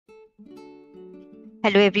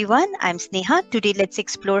Hello everyone, I'm Sneha. Today let's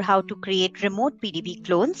explore how to create remote PDB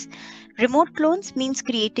clones. Remote clones means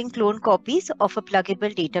creating clone copies of a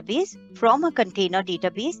pluggable database from a container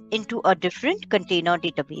database into a different container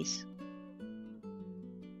database.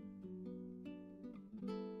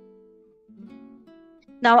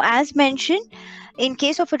 Now, as mentioned, in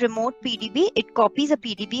case of a remote PDB, it copies a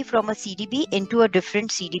PDB from a CDB into a different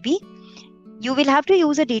CDB. You will have to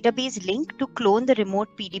use a database link to clone the remote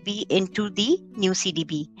PDB into the new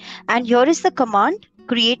CDB. And here is the command,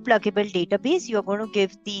 create pluggable database. You're going to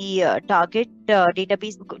give the target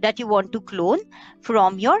database that you want to clone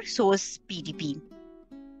from your source PDB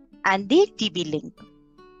and the DB link.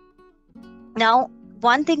 Now,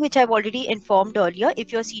 one thing which I've already informed earlier,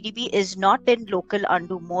 if your CDB is not in local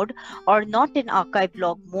undo mode or not in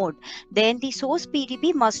ARCHIVELOG mode, then the source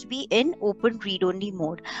PDB must be in open read-only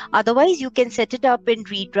mode. Otherwise, you can set it up in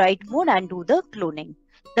read-write mode and do the cloning.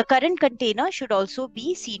 The current container should also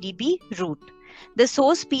be CDB root. The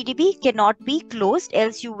source PDB cannot be closed,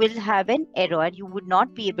 else you will have an error and you would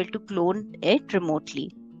not be able to clone it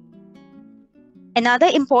remotely. Another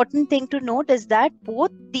important thing to note is that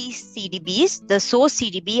both these CDBs, the source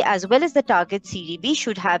CDB as well as the target CDB,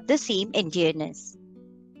 should have the same NDNS.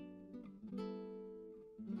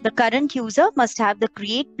 The current user must have the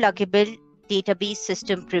create pluggable database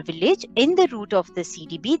system privilege in the root of the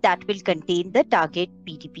CDB that will contain the target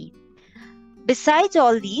PDB. Besides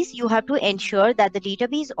all these, you have to ensure that the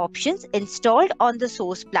database options installed on the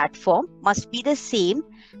source platform must be the same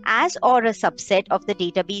as or a subset of the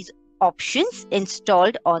database options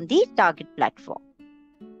installed on the target platform.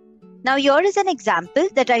 Now here is an example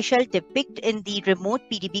that I shall depict in the remote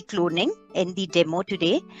PDB cloning in the demo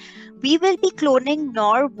today. We will be cloning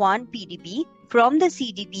NOR1 PDB from the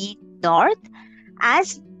CDB north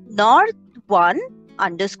as north1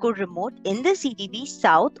 underscore remote in the CDB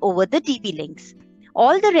south over the DB links.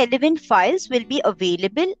 All the relevant files will be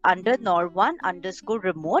available under NOR1 underscore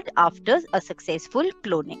remote after a successful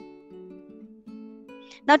cloning.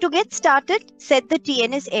 Now to get started, set the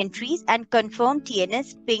TNS entries and confirm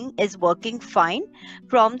TNS ping is working fine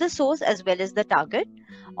from the source as well as the target.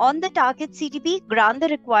 On the target CDB, grant the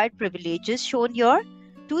required privileges shown here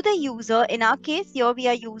to the user. In our case, here we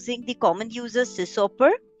are using the common user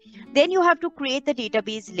syshopper. Then you have to create the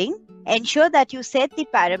database link. Ensure that you set the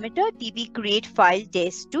parameter db create file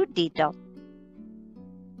des to data.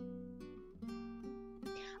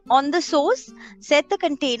 On the source, set the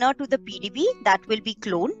container to the PDB that will be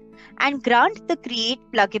cloned and grant the create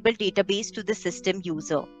pluggable database to the system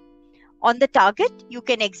user. On the target, you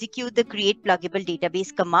can execute the create pluggable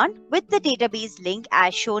database command with the database link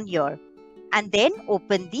as shown here and then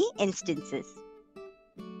open the instances.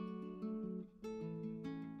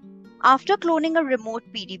 After cloning a remote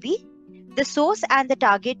PDB, the source and the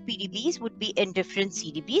target PDBs would be in different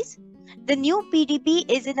CDBs. The new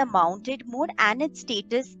PDB is in a mounted mode and its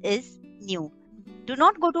status is new. Do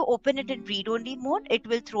not go to open it in read-only mode. It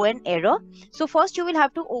will throw an error. So first you will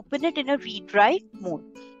have to open it in a read-write mode.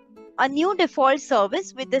 A new default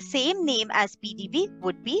service with the same name as PDB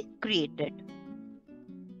would be created.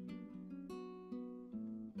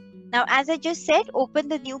 Now, as I just said, open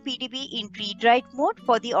the new PDB in read-write mode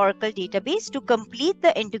for the Oracle database to complete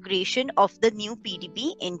the integration of the new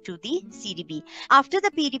PDB into the CDB. After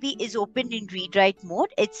the PDB is opened in read-write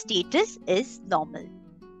mode, its status is normal.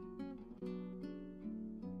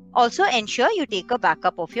 Also, ensure you take a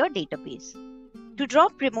backup of your database. To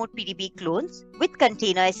drop remote PDB clones with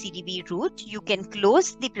container as CDB root, you can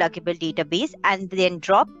close the pluggable database and then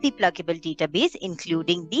drop the pluggable database,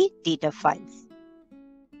 including the data files.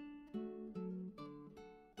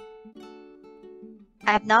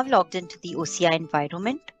 I have now logged into the OCI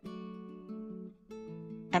environment.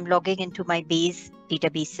 I'm logging into my base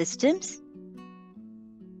database systems.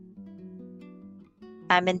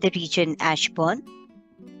 I'm in the region Ashburn.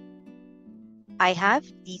 I have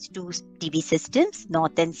these two DB systems,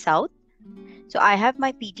 north and south. So I have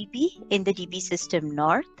my PDB in the DB system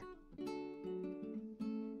north.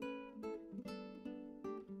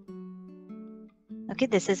 Okay,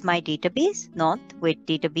 this is my database, north, with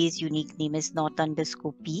database unique name is north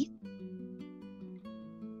underscore P.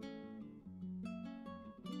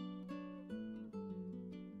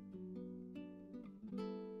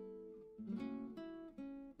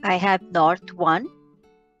 I have north 1,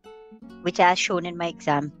 which as shown in my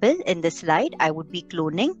example in the slide, I would be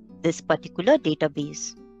cloning this particular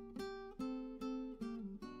database.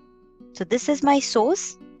 So this is my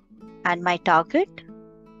source and my target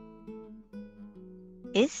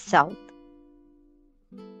is south.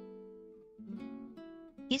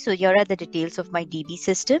 Okay, so here are the details of my DB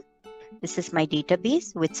system. This is my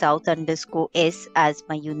database with south_s as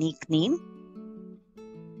my unique name.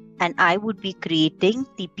 And I would be creating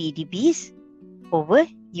the PDBs over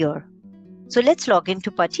here. So let's log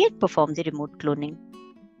into PuTTY and perform the remote cloning.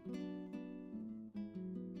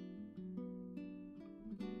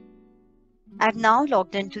 I've now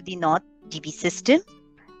logged into the Non-CDB system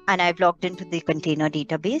and I've logged into the container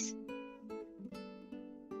database.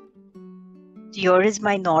 Here is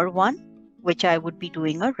my NOR1, which I would be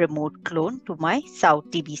doing a remote clone to my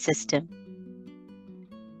SouthDB system.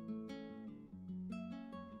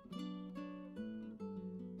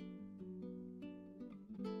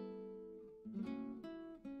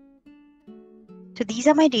 So these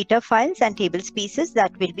are my data files and table spaces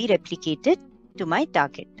that will be replicated to my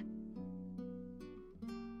target.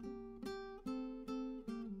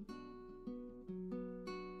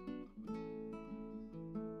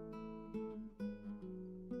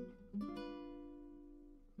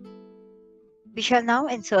 We shall now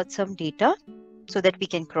insert some data so that we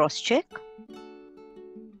can cross-check.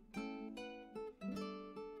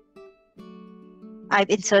 I've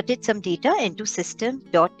inserted some data into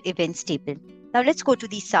system.events table. Now let's go to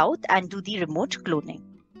the south and do the remote cloning.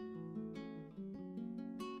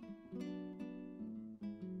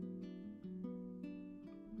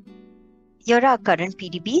 Here are our current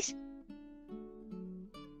PDBs.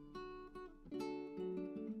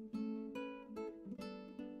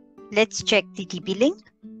 Let's check the DB link.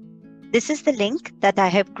 This is the link that I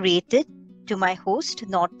have created to my host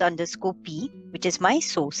north_p, which is my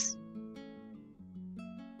source.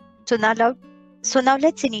 So now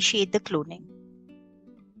let's initiate the cloning.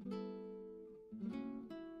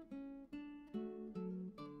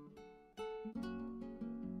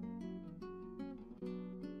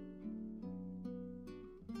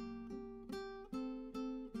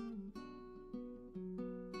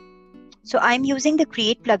 So I'm using the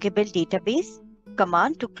create pluggable database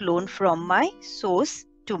command to clone from my source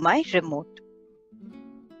to my remote.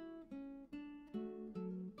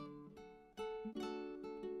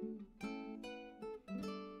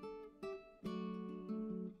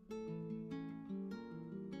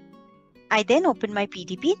 I then open my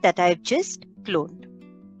PDB that I've just cloned.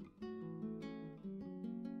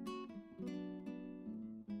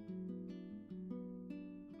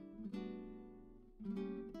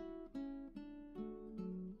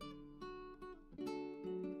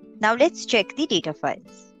 Now let's check the data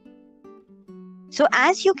files. So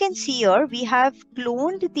as you can see here, we have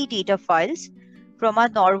cloned the data files from our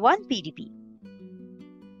NOR1 PDB.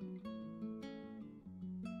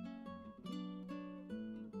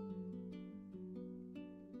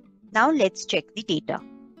 Now let's check the data.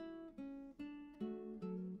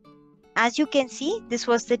 As you can see, this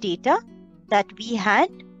was the data that we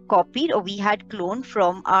had copied or we had cloned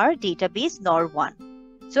from our database NOR1.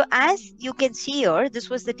 So as you can see here, this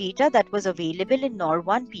was the data that was available in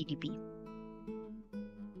NOR1 PDB.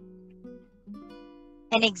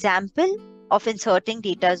 An example of inserting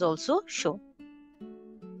data is also shown.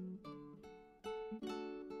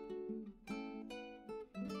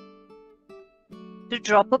 To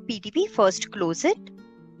drop a PDB, first close it.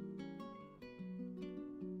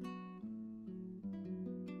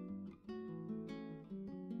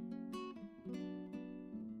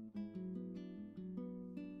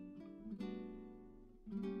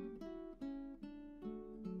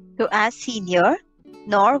 So as seen here,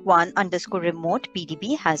 NOR1_remote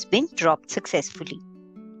PDB has been dropped successfully.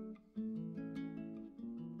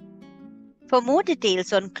 For more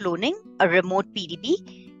details on cloning a remote PDB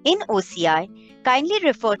in OCI, kindly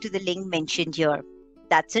refer to the link mentioned here.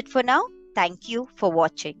 That's it for now. Thank you for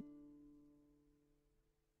watching.